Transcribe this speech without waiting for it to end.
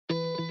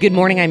Good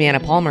morning, I'm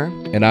Anna Palmer.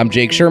 And I'm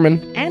Jake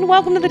Sherman. And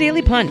welcome to the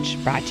Daily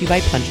Punch, brought to you by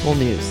Punchbowl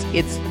News.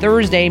 It's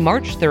Thursday,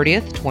 March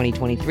 30th,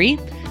 2023.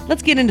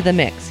 Let's get into the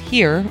mix.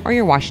 Here are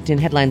your Washington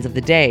headlines of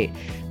the day.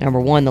 Number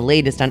 1, the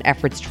latest on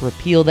efforts to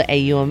repeal the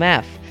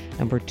AUMF.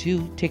 Number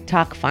 2,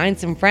 TikTok finds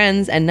some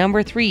friends. And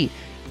number 3,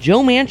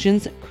 Joe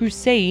Manchin's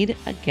crusade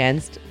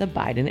against the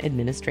Biden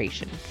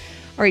administration.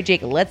 All right,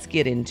 Jake, let's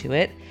get into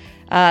it.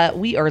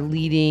 We are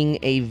leading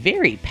a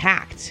very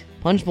packed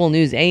Punchbowl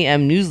News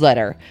AM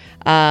newsletter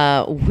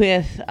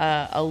with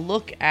a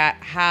look at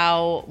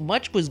how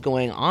much was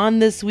going on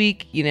this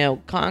week. You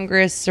know,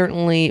 Congress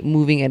certainly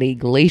moving at a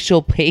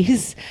glacial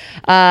pace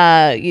from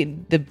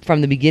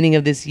the beginning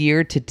of this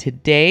year to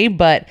today.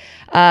 But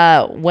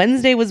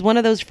Wednesday was one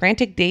of those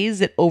frantic days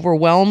that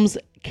overwhelms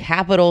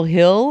Capitol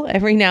Hill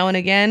every now and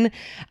again.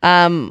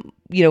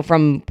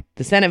 From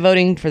the Senate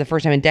voting for the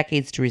first time in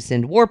decades to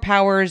rescind war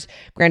powers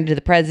granted to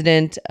the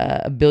president,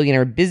 a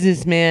billionaire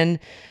businessman.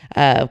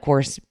 Of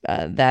course,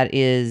 that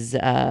is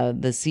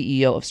the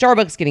CEO of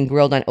Starbucks getting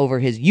grilled on over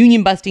his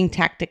union-busting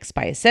tactics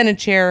by a Senate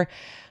chair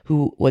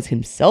who was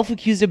himself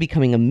accused of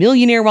becoming a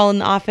millionaire while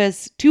in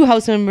office. 2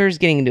 House members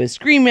getting into a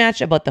scream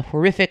match about the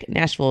horrific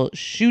Nashville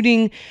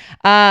shooting.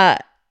 There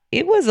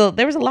was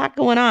a lot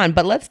going on,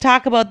 but let's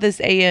talk about this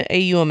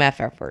AUMF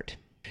effort.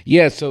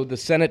 Yeah, so the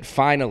Senate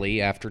finally,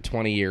 after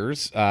 20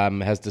 years,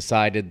 has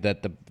decided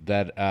that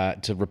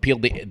to repeal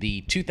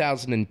the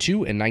 2002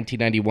 and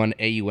 1991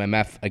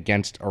 AUMF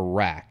against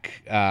Iraq.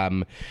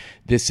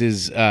 This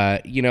has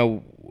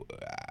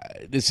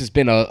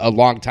been a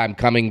long time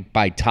coming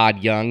by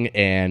Todd Young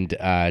and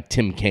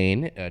Tim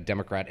Kaine, a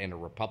Democrat and a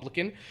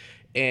Republican,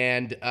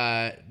 and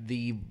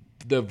the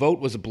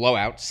vote was a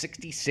blowout,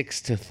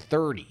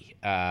 66-30.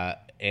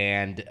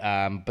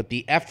 But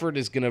the effort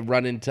is going to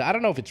run into, I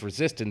don't know if it's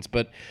resistance,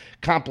 but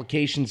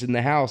complications in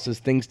the House, as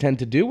things tend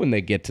to do when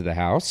they get to the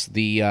House.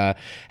 The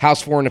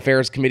House Foreign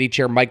Affairs Committee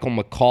Chair Michael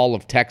McCaul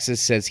of Texas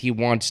says he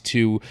wants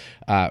to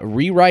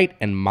rewrite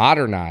and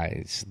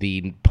modernize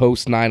the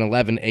post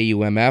 9/11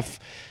 AUMF.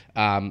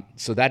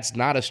 So that's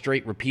not a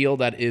straight repeal.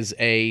 That is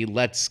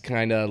let's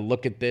kind of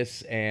look at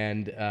this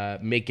and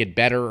make it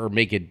better or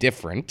make it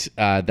different.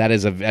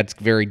 That's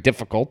very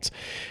difficult.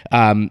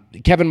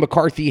 Kevin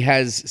McCarthy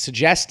has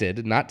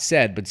suggested, not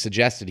said, but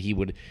suggested he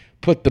would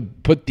put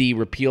the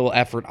repeal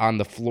effort on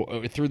the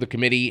floor through the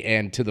committee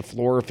and to the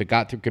floor if it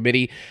got through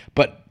committee.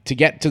 But to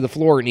get to the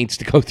floor, it needs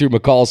to go through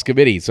McCaul's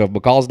committee. So if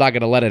McCaul's not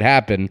going to let it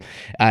happen,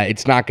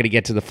 it's not going to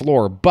get to the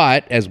floor.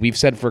 But as we've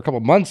said for a couple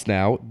months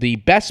now, the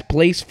best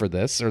place for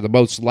this, or the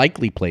most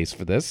likely place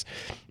for this,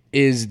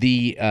 is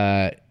the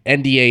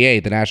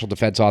NDAA, the National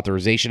Defense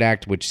Authorization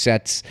Act, which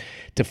sets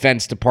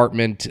Defense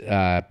Department,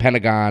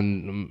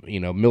 Pentagon,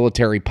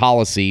 military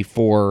policy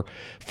for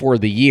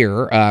the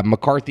year.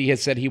 McCarthy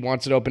has said he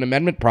wants an open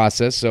amendment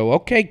process. So,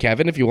 okay,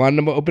 Kevin, if you want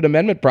an open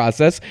amendment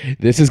process,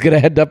 this is going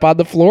to end up on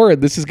the floor,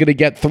 and this is going to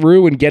get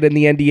through and get in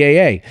the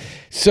NDAA.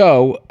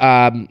 So,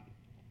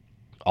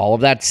 all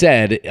of that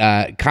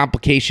said,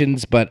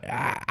 complications, but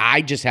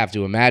I just have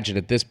to imagine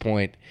at this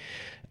point,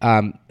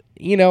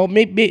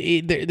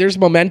 maybe there's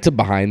momentum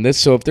behind this.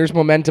 So if there's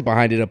momentum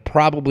behind it, it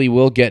probably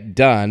will get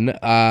done,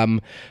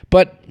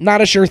 but not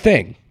a sure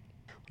thing.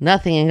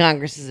 Nothing in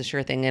Congress is a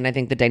sure thing, and I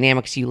think the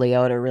dynamics you lay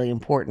out are really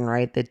important,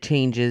 right? That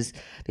changes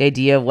the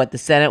idea of what the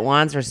Senate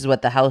wants versus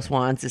what the House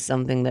wants is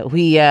something that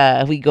we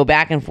go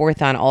back and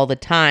forth on all the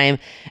time,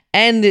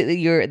 and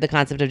the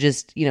concept of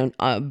just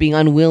being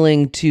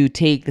unwilling to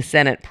take the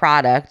Senate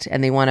product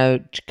and they want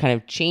to kind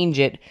of change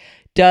it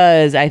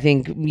does, I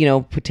think,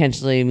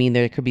 potentially mean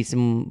there could be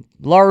some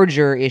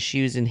larger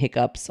issues and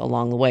hiccups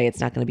along the way.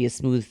 It's not going to be a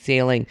smooth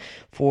sailing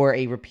for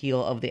a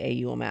repeal of the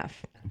AUMF.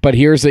 But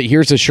here's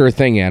a sure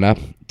thing, Anna.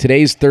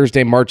 Today's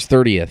Thursday, March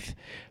 30th.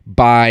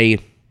 By,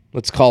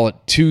 let's call it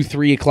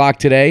 2-3 o'clock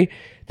today,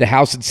 the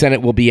House and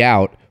Senate will be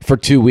out for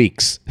 2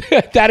 weeks.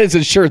 That is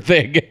a sure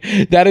thing.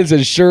 That is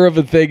as sure of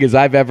a thing as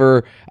I've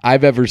ever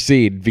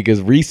seen,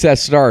 because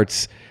recess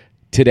starts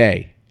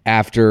today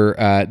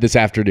after this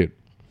afternoon.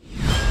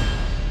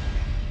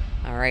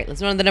 All right,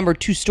 let's run to the number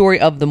 2 story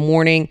of the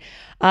morning.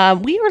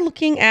 We are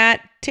looking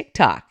at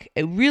TikTok,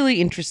 a really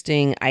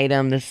interesting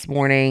item this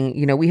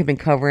morning. We have been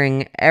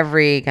covering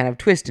every kind of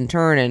twist and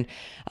turn and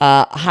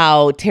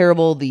how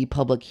terrible the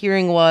public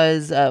hearing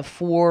was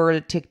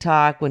for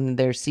TikTok when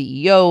their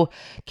CEO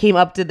came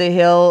up to the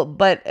Hill.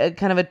 But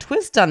kind of a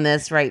twist on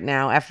this right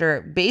now,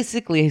 after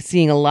basically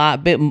seeing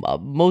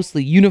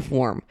mostly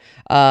uniform,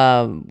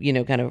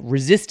 kind of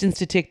resistance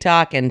to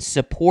TikTok and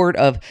support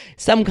of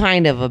some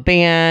kind of a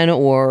ban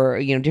or,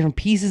 different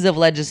pieces of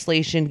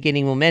legislation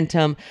getting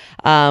momentum,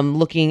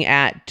 looking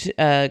at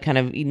kind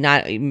of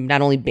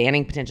not only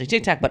banning potentially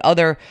TikTok, but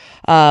other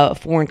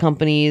foreign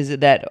companies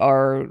that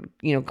are,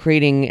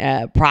 creating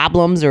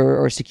problems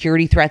or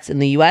security threats in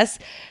the U.S.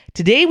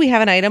 Today, we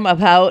have an item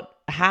about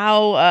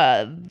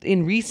how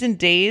in recent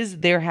days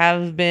there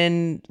have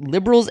been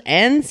liberals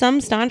and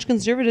some staunch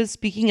conservatives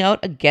speaking out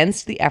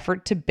against the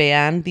effort to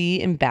ban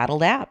the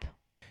embattled app.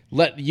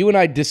 You and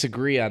I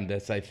disagree on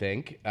this, I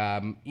think,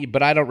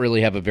 but I don't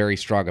really have a very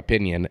strong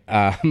opinion.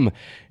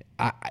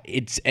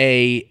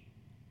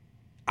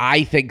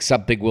 I think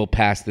something will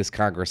pass this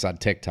Congress on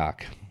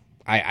TikTok.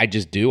 I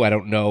just do. I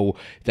don't know.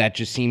 That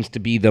just seems to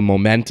be the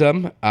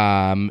momentum. But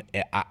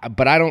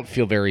I don't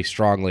feel very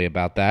strongly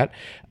about that.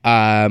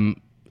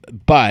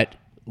 But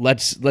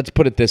let's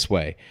put it this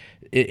way.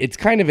 It's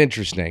kind of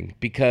interesting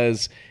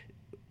because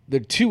the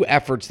two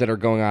efforts that are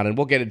going on, and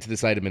we'll get into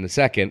this item in a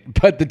second,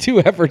 but the two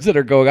efforts that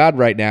are going on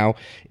right now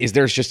is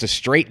there's just a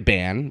straight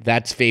ban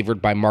that's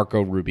favored by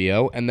Marco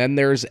Rubio, and then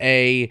there's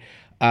a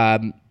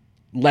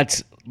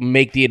let's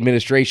make the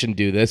administration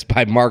do this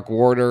by Mark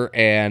Warner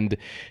and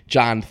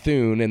John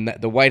Thune, and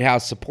the White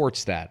House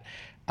supports that.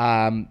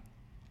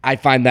 I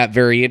find that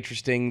very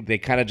interesting. They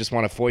kind of just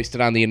want to foist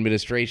it on the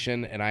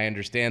administration, and I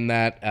understand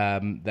that.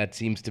 That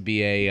seems to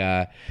be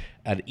an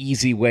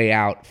easy way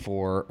out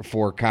for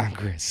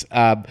Congress.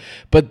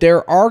 But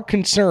there are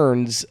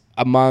concerns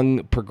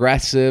among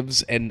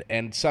progressives and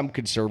some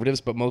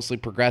conservatives, but mostly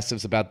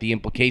progressives, about the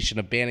implication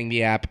of banning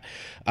the app,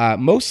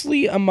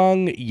 mostly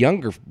among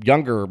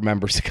younger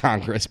members of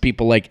Congress,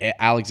 people like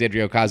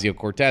Alexandria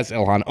Ocasio-Cortez,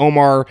 Ilhan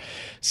Omar,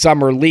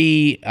 Summer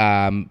Lee,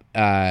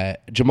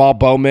 Jamal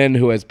Bowman,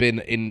 who has been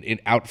in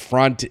out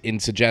front in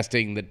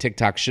suggesting that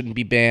TikTok shouldn't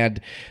be banned.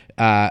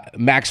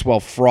 Maxwell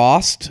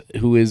Frost,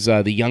 who is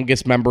the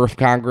youngest member of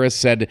Congress,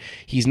 said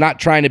he's not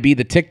trying to be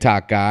the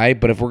TikTok guy,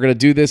 but if we're going to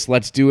do this,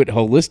 let's do it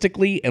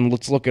holistically and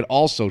let's look at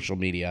all social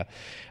media.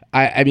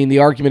 I mean, the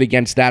argument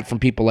against that from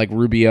people like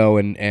Rubio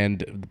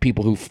and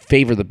people who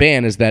favor the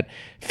ban is that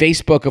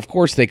Facebook, of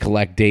course, they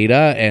collect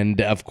data, and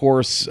of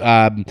course,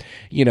 a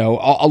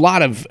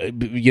lot of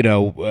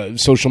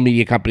social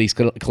media companies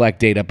collect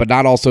data, but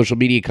not all social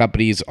media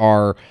companies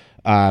were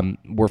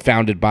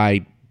founded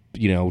by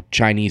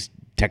Chinese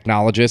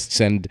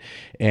technologists and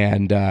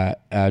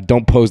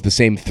don't pose the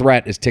same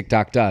threat as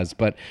TikTok does,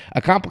 but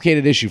a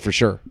complicated issue for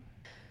sure.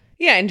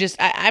 Yeah, and just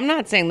I'm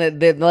not saying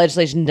that the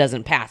legislation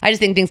doesn't pass. I just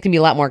think things can be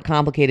a lot more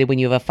complicated when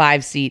you have a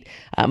 5-seat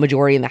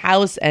majority in the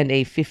House and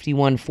a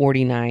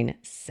 51-49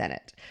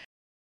 Senate.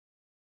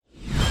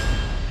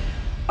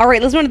 All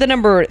right, let's move to the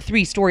number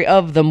 3 story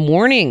of the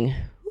morning.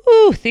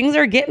 Ooh, things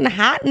are getting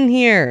hot in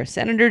here.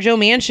 Senator Joe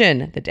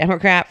Manchin, the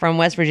Democrat from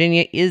West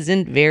Virginia,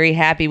 isn't very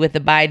happy with the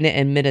Biden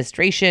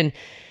administration.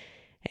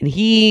 And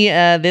he,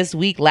 this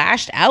week,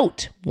 lashed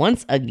out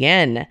once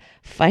again,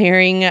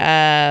 firing,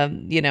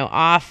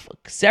 off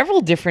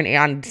several different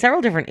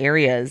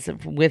areas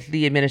with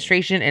the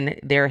administration and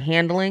their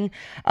handling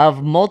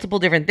of multiple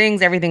different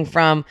things. Everything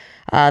from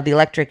the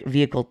electric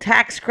vehicle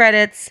tax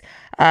credits,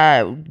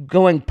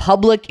 going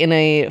public in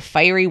a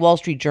fiery Wall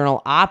Street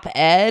Journal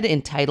op-ed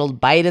entitled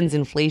 "Biden's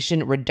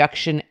Inflation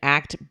Reduction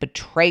Act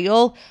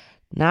Betrayal."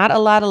 Not a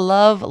lot of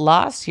love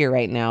lost here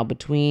right now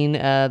between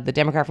the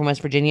Democrat from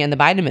West Virginia and the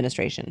Biden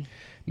administration.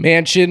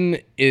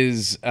 Manchin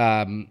is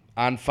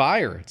on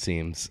fire, it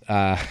seems.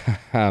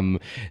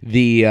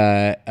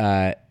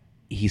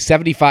 He's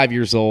 75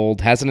 years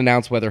old, hasn't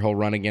announced whether he'll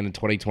run again in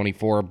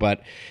 2024,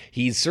 but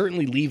he's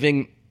certainly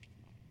leaving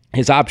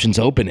his options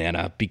open,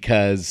 Anna,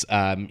 because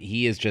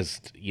he is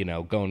just,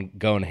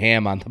 going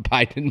ham on the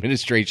Biden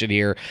administration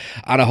here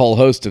on a whole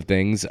host of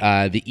things.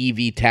 The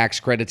EV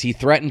tax credits, he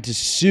threatened to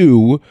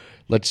sue.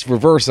 Let's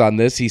reverse on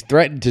this. He's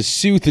threatened to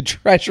sue the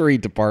Treasury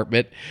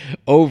Department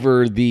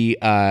over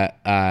its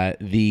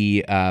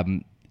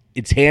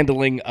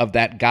handling of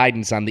that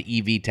guidance on the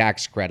EV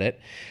tax credit.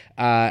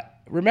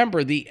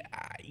 Remember, the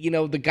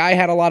guy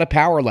had a lot of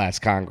power last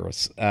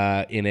Congress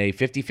in a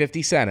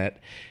 50-50 Senate.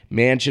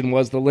 Manchin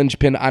was the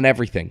linchpin on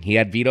everything. He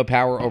had veto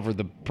power over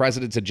the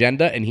president's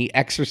agenda, and he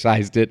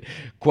exercised it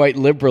quite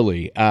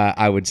liberally,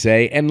 I would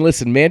say. And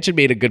listen, Manchin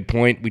made a good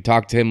point. We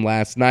talked to him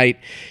last night.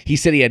 He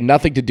said he had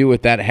nothing to do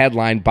with that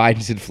headline,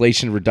 Biden's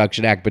Inflation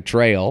Reduction Act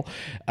betrayal.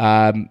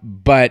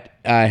 But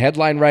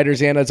headline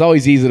writers, Anna, it's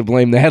always easy to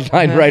blame the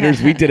headline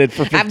writers. We did it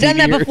for 15 years. I've done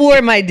that before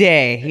in my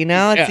day.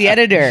 It's the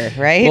editor,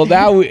 right? Well,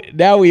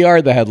 now we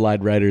are the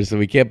headline writers, so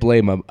we can't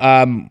blame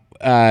them.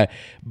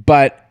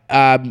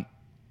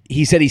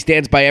 He said he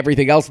stands by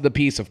everything else in the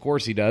piece. Of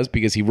course he does,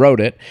 because he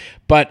wrote it.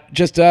 But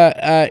just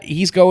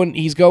he's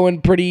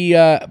going pretty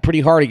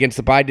hard against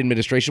the Biden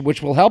administration,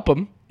 which will help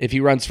him if he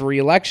runs for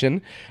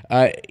re-election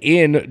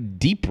in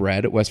deep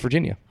red at West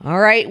Virginia. All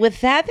right. With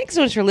that, thanks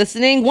so much for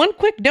listening. One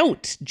quick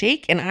note.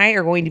 Jake and I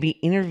are going to be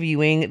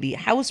interviewing the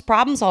House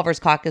Problem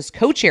Solvers Caucus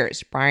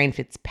co-chairs, Brian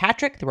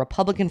Fitzpatrick, the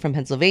Republican from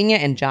Pennsylvania,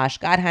 and Josh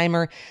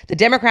Gottheimer, the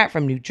Democrat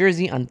from New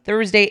Jersey, on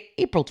Thursday,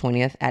 April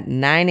 20th at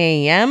 9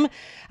 a.m.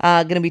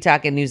 Going to be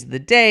talking news of the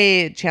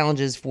day,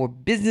 challenges for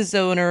business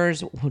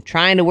owners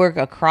trying to work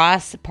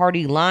across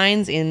party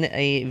lines in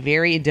a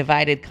very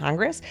divided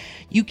Congress.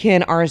 You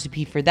can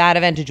RSVP for that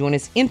event to join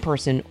us in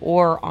person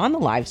or on the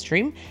live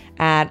stream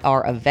at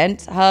our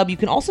event hub. You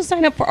can also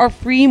sign up for our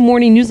free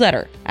morning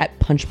newsletter at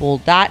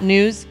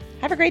punchbowl.news.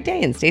 Have a great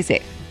day and stay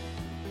safe.